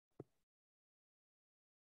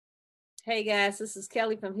Hey guys, this is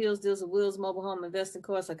Kelly from Hills Deals of Wheels Mobile Home Investing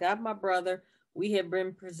Course. I got my brother. We have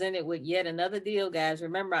been presented with yet another deal, guys.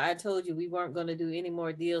 Remember, I told you we weren't going to do any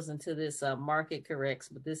more deals until this market corrects,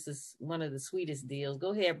 but this is one of the sweetest deals.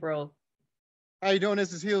 Go ahead, bro. How you doing?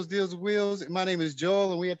 This is Hills Deals with Wheels. My name is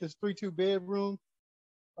Joel, and we at this 3-2 bedroom,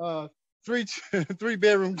 three three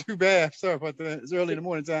bedroom, 2 bath. Sorry about that. It's early in the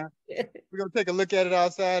morning time. We're gonna take a look at it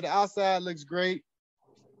outside. The outside looks great.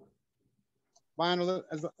 Vinyl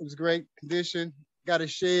is great condition. Got a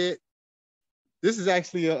shed. This is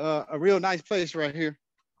actually a real nice place right here.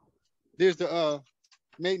 There's the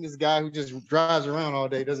maintenance guy who just drives around all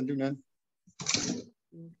day, doesn't do nothing.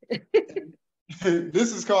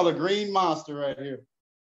 This is called a green monster right here.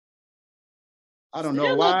 I don't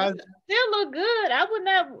know why. Still look good.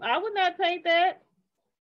 I would not paint that.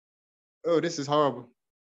 Oh, this is horrible.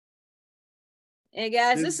 And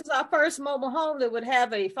guys, this is our first mobile home that would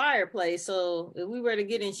have a fireplace. So if we were to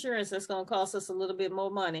get insurance, that's going to cost us a little bit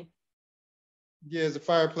more money. Yeah, it's a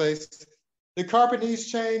fireplace. The carpet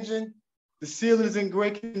needs changing. The ceiling is in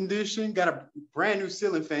great condition. Got a brand new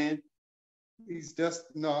ceiling fan. He's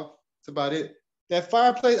dusting off. That's about it. That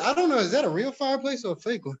fireplace, I don't know, is that a real fireplace or a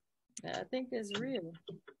fake one? I think it's real.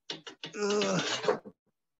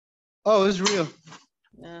 Oh, it's real.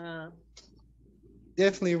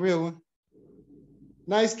 Definitely a real one.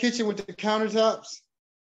 Nice kitchen with the countertops.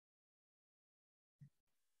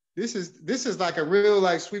 This is like a real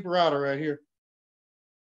like sweeper outer right here.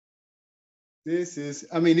 This is,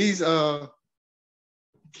 I mean, these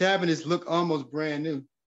cabinets look almost brand new.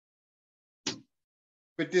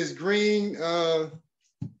 But this green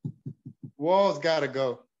walls gotta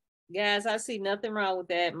go. Guys, I see nothing wrong with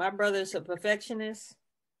that. My brother's a perfectionist,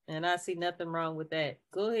 and I see nothing wrong with that.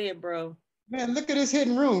 Go ahead, bro. Man, look at this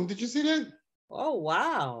hidden room. Did you see that? Oh,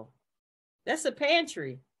 wow. That's a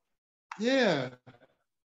pantry. Yeah.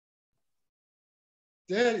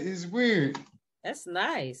 That is weird. That's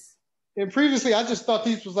nice. And previously, I just thought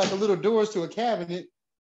these was like a little doors to a cabinet.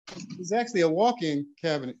 It's actually a walk-in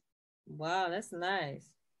cabinet. Wow, that's nice.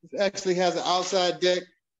 It actually has an outside deck.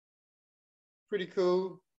 Pretty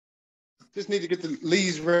cool. Just need to get the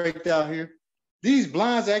leaves raked out here. These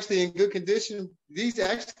blinds are actually in good condition. These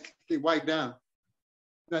actually get wiped down.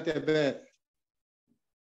 Not that bad.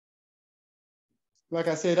 Like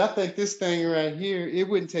I said, I think this thing right here, it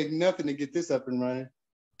wouldn't take nothing to get this up and running.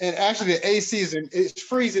 And actually the AC it's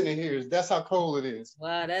freezing in here. That's how cold it is.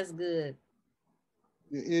 Wow, that's good.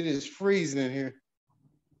 It is freezing in here.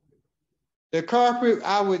 The carpet,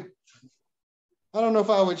 I don't know if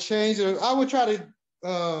I would change it. I would try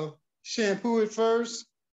to shampoo it first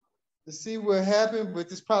to see what happened, but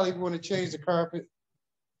this probably want to change the carpet.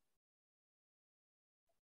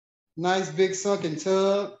 Nice big sunken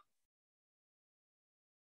tub.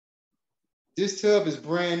 This tub is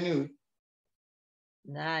brand new.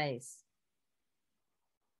 Nice.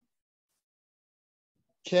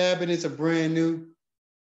 Cabinets are brand new.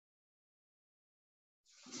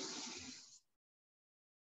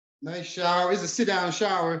 Nice shower. It's a sit-down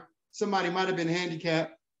shower. Somebody might have been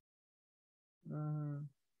handicapped.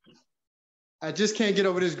 I just can't get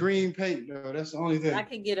over this green paint, though. That's the only thing. I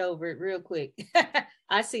can get over it real quick.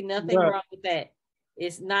 I see nothing wrong with that.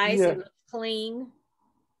 It's nice. Yeah. It looks clean.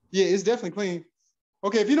 Yeah, it's definitely clean.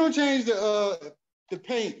 Okay, if you don't change the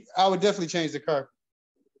paint, I would definitely change the carpet.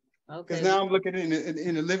 Okay. Because now I'm looking in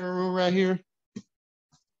the living room right here.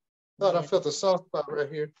 Thought I felt a soft spot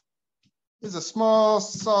right here. It's a small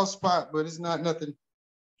soft spot, but it's not nothing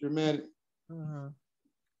dramatic. Yeah,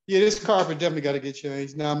 this carpet definitely got to get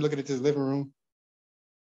changed. Now I'm looking at this living room.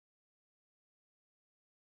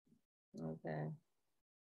 Okay.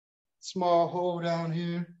 Small hole down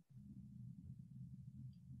here.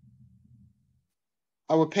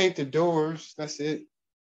 I would paint the doors. That's it.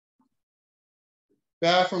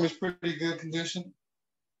 Bathroom is pretty good condition.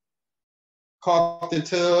 Caulk the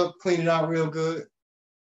tub, clean it out real good.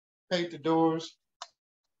 Paint the doors.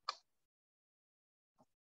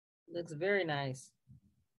 Looks very nice.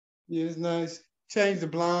 Yeah, it's nice. Change the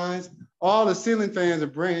blinds. All the ceiling fans are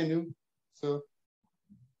brand new. So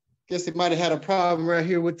guess they might have had a problem right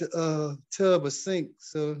here with the tub or sink.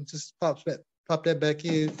 So just pop that back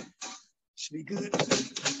in. Should be good.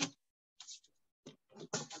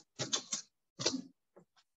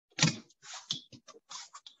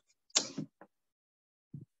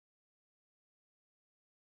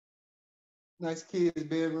 Nice kids'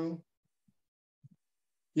 bedroom.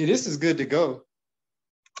 Yeah, this is good to go.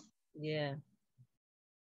 Yeah.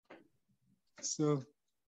 So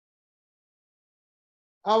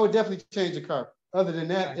I would definitely change the carpet. Other than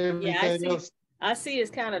that, everything else. I see it's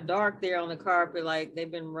kind of dark there on the carpet, like they've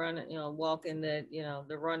been running, walking the,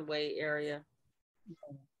 the runway area.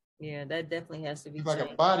 Yeah, that definitely has to be like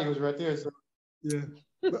changed. A body was right there. So yeah.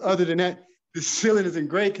 But other than that, the ceiling is in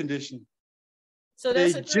great condition. So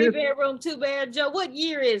that's a 3-bedroom, 2-bath. Joe, what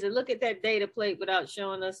year is it? Look at that data plate without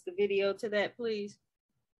showing us the video to that, please.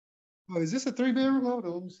 Oh, is this a 3-bedroom? Hold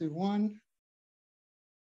on, let me see. One.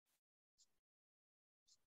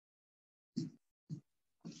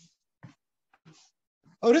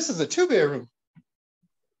 Oh, this is a 2-bedroom.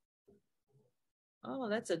 Oh,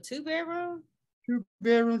 that's a 2-bedroom?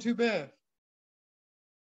 2-bedroom, 2-bath.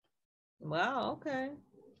 Wow, okay.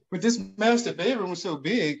 But this master bedroom was so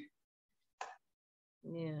big.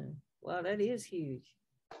 Yeah. Wow, that is huge.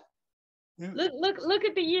 Yeah. Look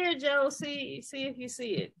at the year, Joe. See if you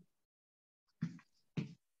see it.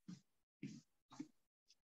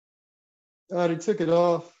 Oh, they took it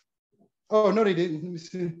off. Oh, no, they didn't. Let me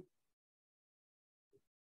see.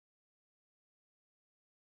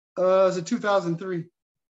 It's a 2003.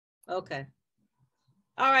 Okay.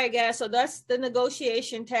 All right, guys. So that's the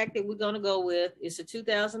negotiation tactic we're going to go with. It's a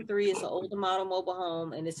 2003. It's an older model mobile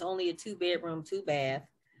home, and it's only a 2-bedroom, 2-bath.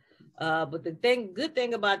 But the good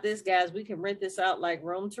thing about this, guys, we can rent this out like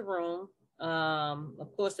room to room.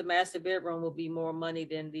 Of course, the master bedroom will be more money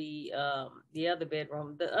than the other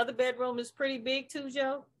bedroom. The other bedroom is pretty big too,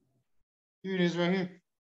 Joe. Here it is right here.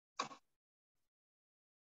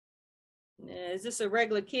 Yeah, is this a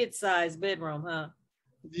regular kid size bedroom, huh?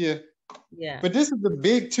 Yeah. Yeah. But this is the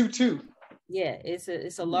big 2-2. Yeah, it's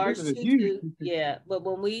a large 2-2. Yeah, but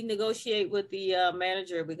when we negotiate with the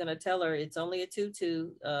manager, we're gonna tell her it's only a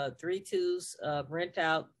 2-2. 3 2s rent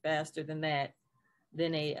out faster than that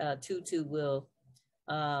than a 2-2 will,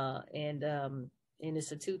 and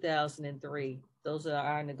it's a 2003. Those are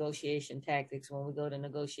our negotiation tactics when we go to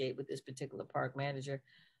negotiate with this particular park manager.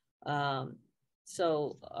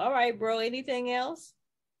 So, all right, bro. Anything else?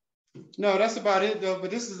 No, that's about it though. But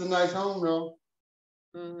this is a nice home, though.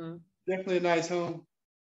 Mm-hmm. Definitely a nice home.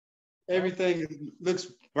 Everything looks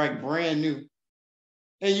like brand new.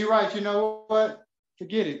 And you're right. You know what?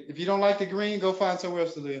 Forget it. If you don't like the green, go find somewhere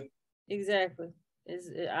else to live. Exactly.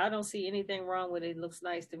 I don't see anything wrong with it. It looks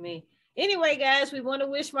nice to me. Anyway, guys, we want to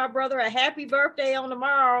wish my brother a happy birthday on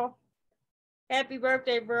tomorrow. Happy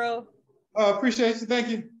birthday, bro. Appreciate you. Thank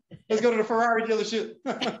you. Let's go to the Ferrari dealership.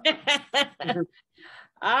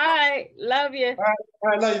 All right. Love you. All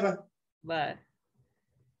right. Love you, man. Bye.